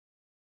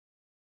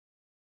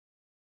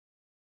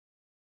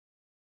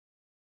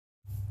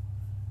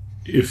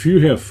If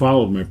you have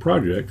followed my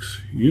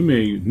projects, you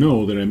may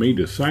know that I made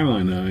the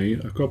Cylon Eye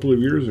a couple of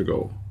years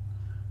ago.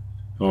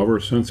 However,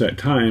 since that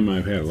time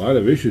I've had a lot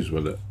of issues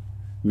with it.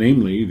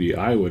 Namely, the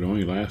eye would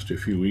only last a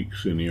few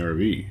weeks in the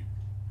RV.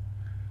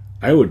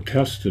 I would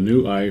test the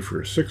new eye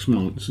for 6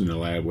 months in the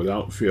lab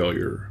without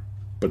failure,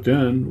 but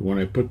then when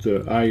I put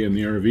the eye in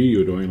the RV it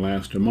would only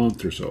last a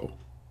month or so.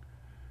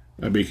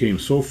 I became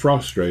so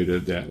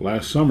frustrated that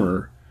last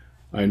summer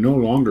I no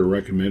longer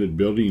recommended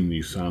building the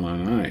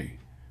Cylon Eye,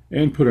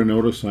 and put a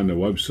notice on the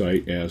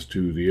website as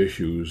to the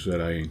issues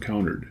that I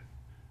encountered.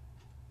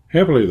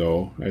 Happily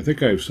though, I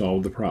think I've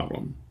solved the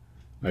problem.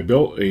 I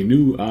built a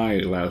new eye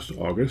last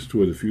August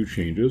with a few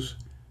changes,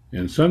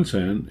 and since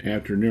then,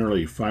 after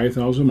nearly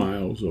 5,000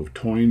 miles of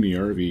towing the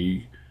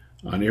RV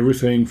on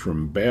everything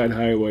from bad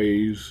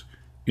highways,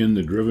 in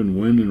the driven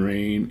wind and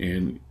rain,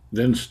 and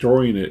then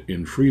storing it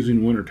in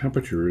freezing winter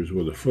temperatures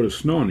with a foot of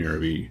snow in the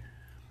RV,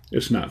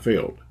 it's not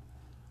failed.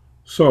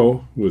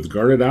 So, with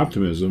guarded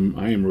optimism,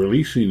 I am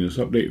releasing this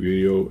update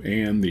video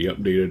and the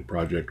updated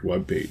project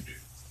webpage.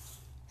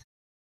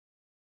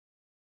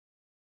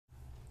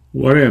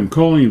 What I am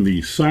calling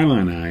the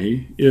Cylon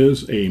Eye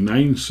is a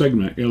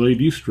 9-segment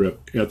LED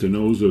strip at the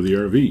nose of the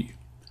RV.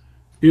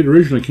 It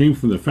originally came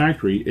from the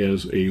factory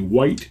as a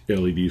white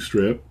LED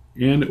strip,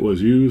 and it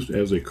was used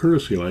as a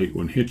courtesy light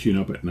when hitching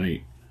up at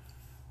night.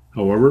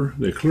 However,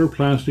 the clear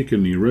plastic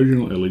in the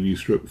original LED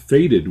strip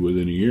faded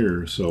within a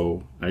year,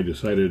 so I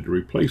decided to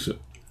replace it.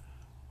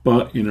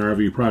 But in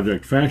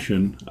RVProject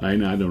fashion, I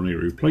not only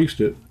replaced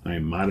it, I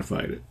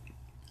modified it.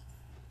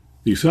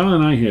 The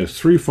Cylon Eye has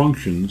 3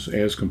 functions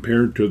as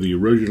compared to the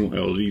original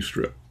LED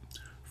strip.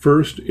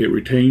 First, it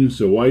retains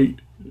the white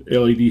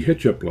LED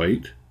hitch-up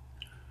light.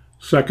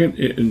 Second,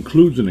 it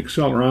includes an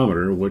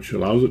accelerometer, which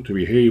allows it to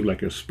behave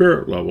like a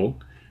spirit level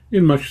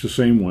in much the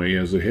same way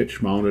as the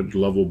hitch-mounted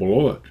level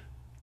below it.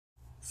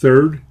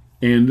 Third,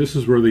 and this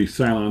is where the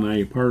Cylon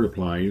Eye part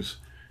applies,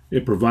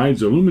 it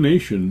provides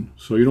illumination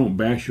so you don't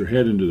bash your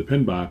head into the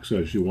pin box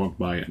as you walk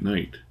by at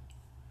night.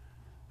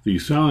 The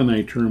Cylon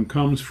Eye term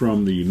comes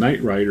from the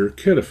Knight Rider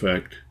kit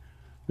effect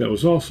that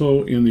was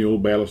also in the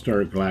old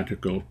Battlestar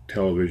Galactica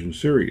television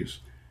series,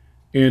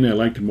 and I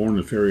like the more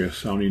nefarious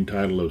sounding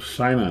title of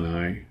Cylon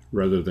Eye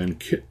rather than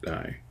Kit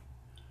Eye.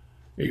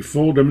 A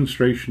full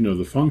demonstration of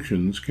the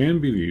functions can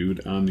be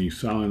viewed on the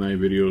Cylon Eye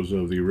videos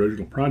of the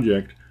original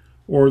project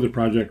or the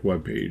project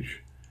webpage,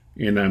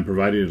 and I'm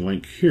providing a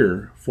link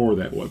here for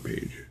that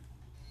webpage.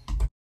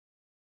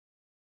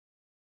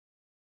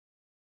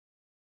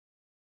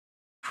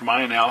 For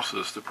my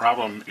analysis, the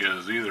problem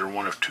is either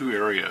one of 2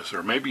 areas,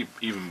 or maybe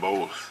even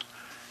both.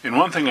 And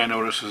one thing I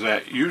noticed is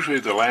that usually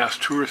the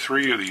last 2 or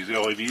 3 of these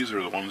LEDs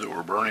are the ones that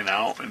were burning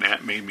out, and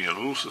that made me a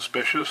little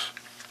suspicious.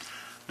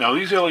 Now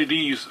these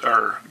LEDs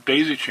are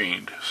daisy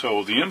chained,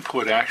 so the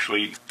input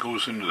actually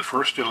goes into the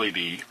first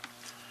LED,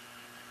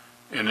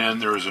 and then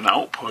there is an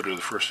output of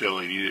the first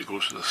LED that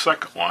goes to the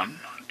second one,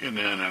 and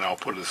then an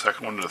output of the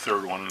second one to the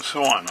third one, and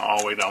so on, all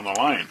the way down the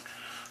line.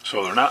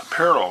 So they're not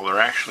parallel, they're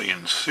actually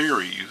in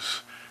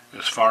series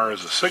as far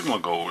as the signal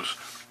goes,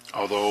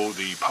 although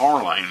the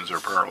power lines are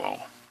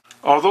parallel.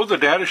 Although the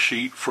data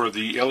sheet for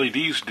the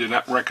LEDs did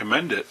not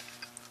recommend it,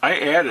 I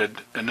added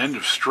an end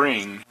of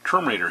string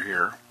terminator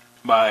here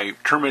by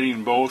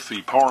terminating both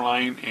the power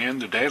line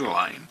and the data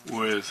line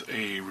with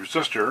a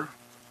resistor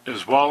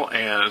as well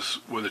as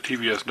with a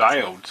TVS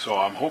diode. So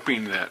I'm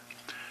hoping that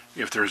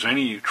if there's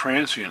any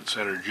transients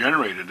that are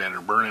generated that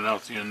are burning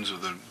out the ends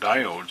of the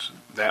diodes,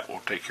 that will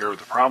take care of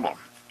the problem.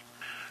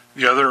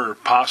 The other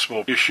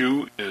possible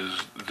issue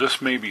is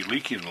this may be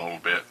leaking a little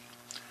bit.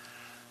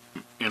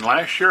 In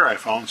last year I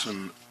found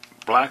some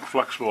black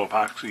flexible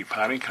epoxy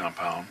potting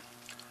compound.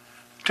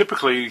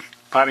 Typically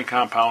potting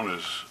compound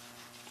is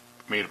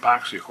made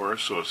epoxy, of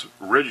course, so it's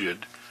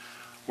rigid,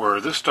 where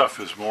this stuff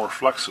is more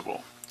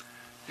flexible.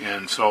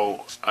 And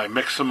so I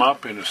mixed them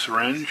up in a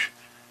syringe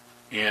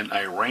and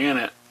I ran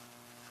it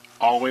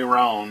all the way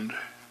around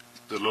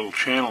the little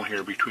channel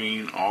here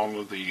between all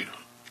of the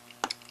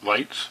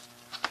lights.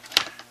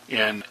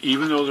 And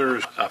even though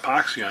there's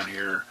epoxy on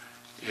here,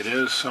 it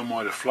is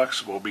somewhat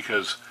flexible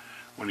because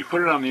when you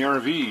put it on the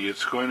RV,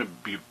 it's going to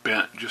be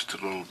bent just a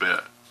little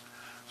bit.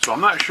 So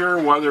I'm not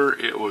sure whether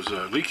it was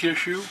a leak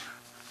issue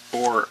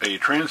or a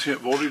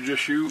transient voltage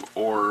issue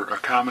or a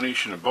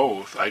combination of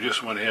both. I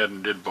just went ahead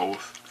and did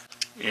both.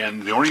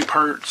 And the only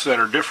parts that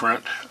are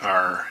different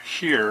are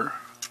here,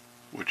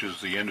 which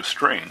is the end of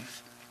string.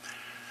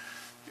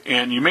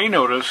 And you may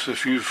notice,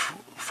 if you've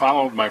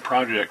followed my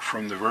project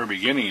from the very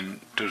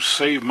beginning, to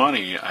save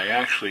money, I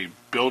actually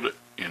built it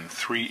in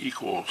 3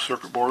 equal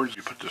circuit boards.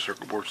 You put the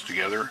circuit boards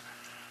together.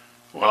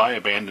 Well, I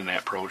abandoned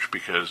that approach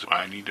because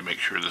I need to make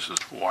sure this is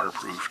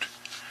waterproofed.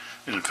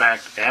 And in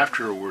fact,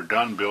 after we're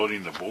done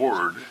building the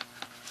board,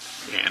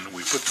 and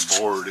we put the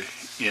board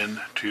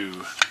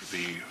into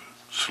the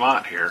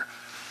slot here,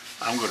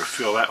 I'm going to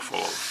fill that full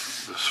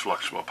of this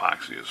flexible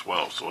epoxy as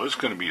well. So it's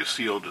going to be as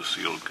sealed as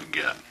sealed can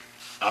get.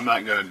 I'm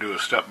not going to do a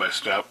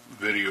step-by-step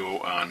video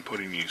on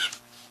putting these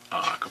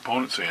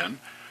components in,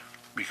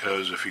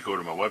 because if you go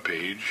to my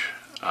webpage,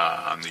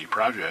 on the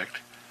project,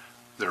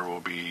 there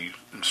will be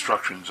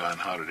instructions on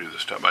how to do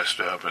this step by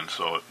step, and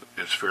so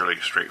it's fairly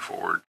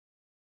straightforward.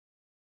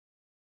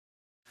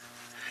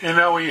 And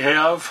now we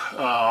have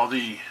all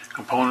the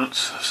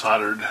components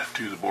soldered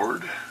to the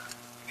board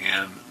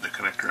and the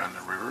connector on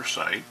the reverse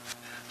side.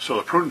 So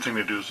the prudent thing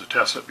to do is to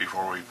test it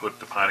before we put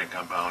the potting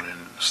compound in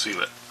and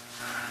seal it.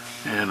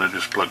 And I'll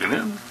just plug it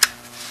in,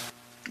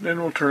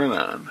 then we'll turn it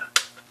on.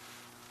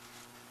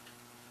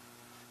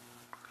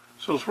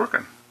 So it's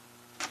working.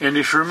 And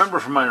if you remember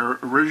from my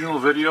original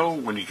video,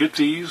 when you get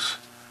these,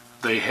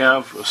 they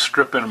have a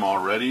strip in them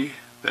already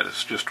that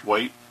is just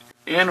white.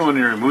 And when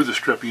you remove the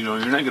strip, you know,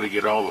 you're not going to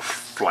get all the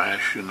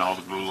flash and all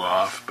the glue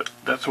off, but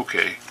that's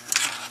okay.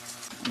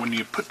 When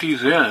you put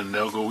these in,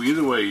 they'll go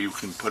either way. You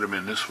can put them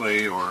in this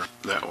way or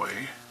that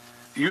way.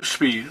 It used to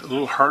be a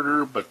little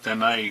harder, but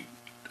then I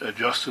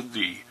adjusted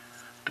the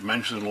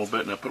dimensions a little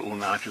bit and I put little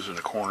notches in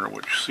the corner,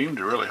 which seemed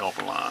to really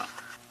help a lot.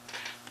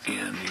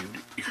 And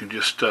you can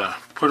just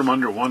put them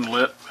under one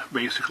lip,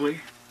 basically,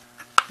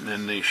 and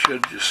then they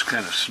should just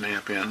kind of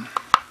snap in.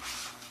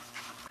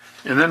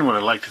 And then what I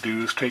like to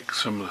do is take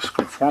some of this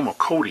conformal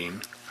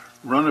coating,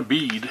 run a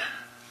bead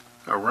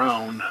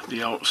around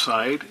the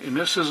outside, and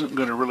this isn't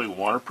going to really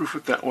waterproof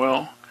it that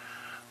well,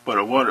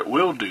 but what it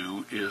will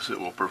do is it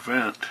will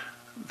prevent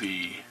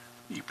the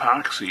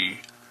epoxy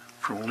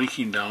from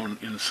leaking down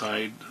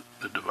inside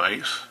the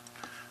device.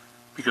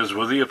 Because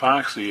with the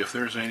epoxy, if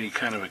there's any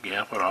kind of a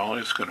gap at all,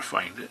 it's going to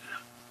find it.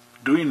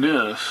 Doing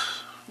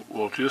this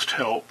will just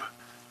help,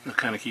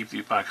 kind of keep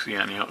the epoxy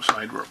on the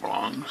outside where it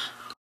belongs.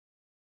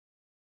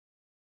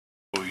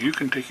 So you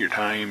can take your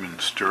time and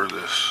stir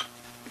this,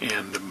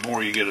 and the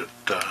more you get it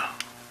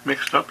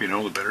mixed up, the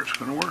better it's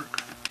going to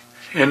work.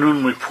 And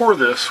when we pour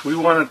this, we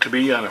want it to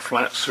be on a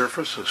flat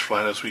surface, as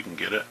flat as we can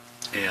get it,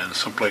 and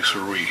someplace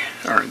where we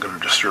aren't going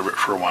to disturb it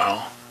for a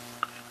while.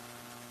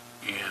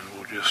 And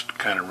we'll just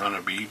kind of run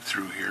a bead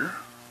through here.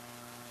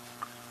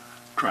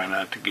 Try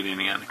not to get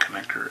any on the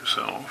connector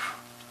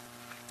itself.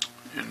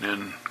 And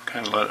then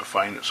kind of let it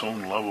find its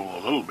own level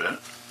a little bit.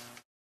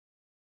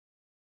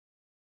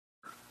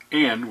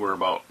 And we're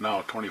about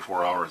now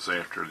 24 hours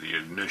after the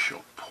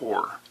initial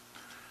pour.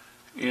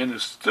 And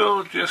it's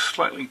still just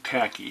slightly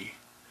tacky.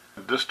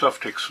 This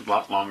stuff takes a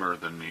lot longer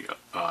than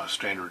the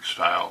standard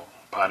style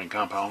potting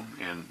compound.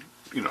 And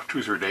 2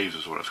 or 3 days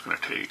is what it's going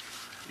to take.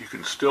 You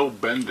can still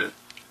bend it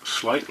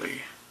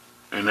slightly,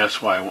 and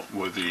that's why I went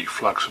with the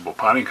flexible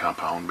potting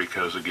compound,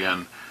 because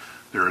again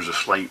there is a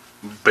slight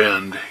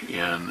bend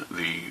in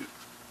the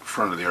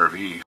front of the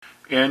RV,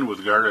 and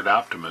with guarded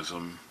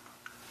optimism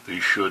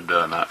these should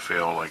not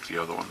fail like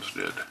the other ones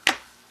did.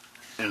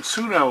 And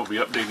soon I will be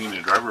updating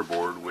the driver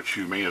board, which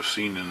you may have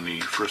seen in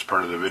the first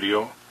part of the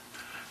video.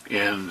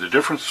 And the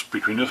difference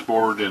between this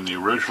board and the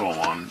original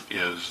one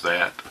is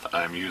that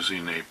I'm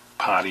using a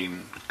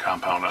potting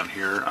compound on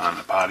here on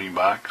the potting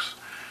box.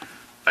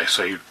 I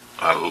saved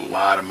a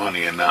lot of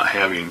money in not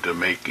having to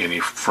make any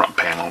front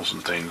panels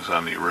and things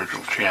on the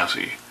original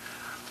chassis.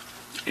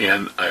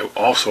 And I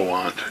also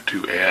want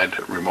to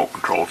add remote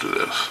control to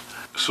this.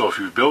 So if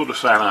you build a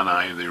Cylon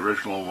Eye, the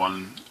original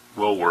one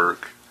will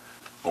work,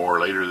 or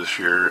later this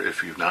year,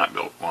 if you've not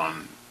built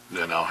one,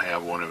 then I'll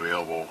have one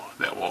available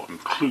that will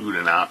include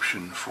an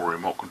option for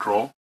remote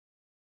control.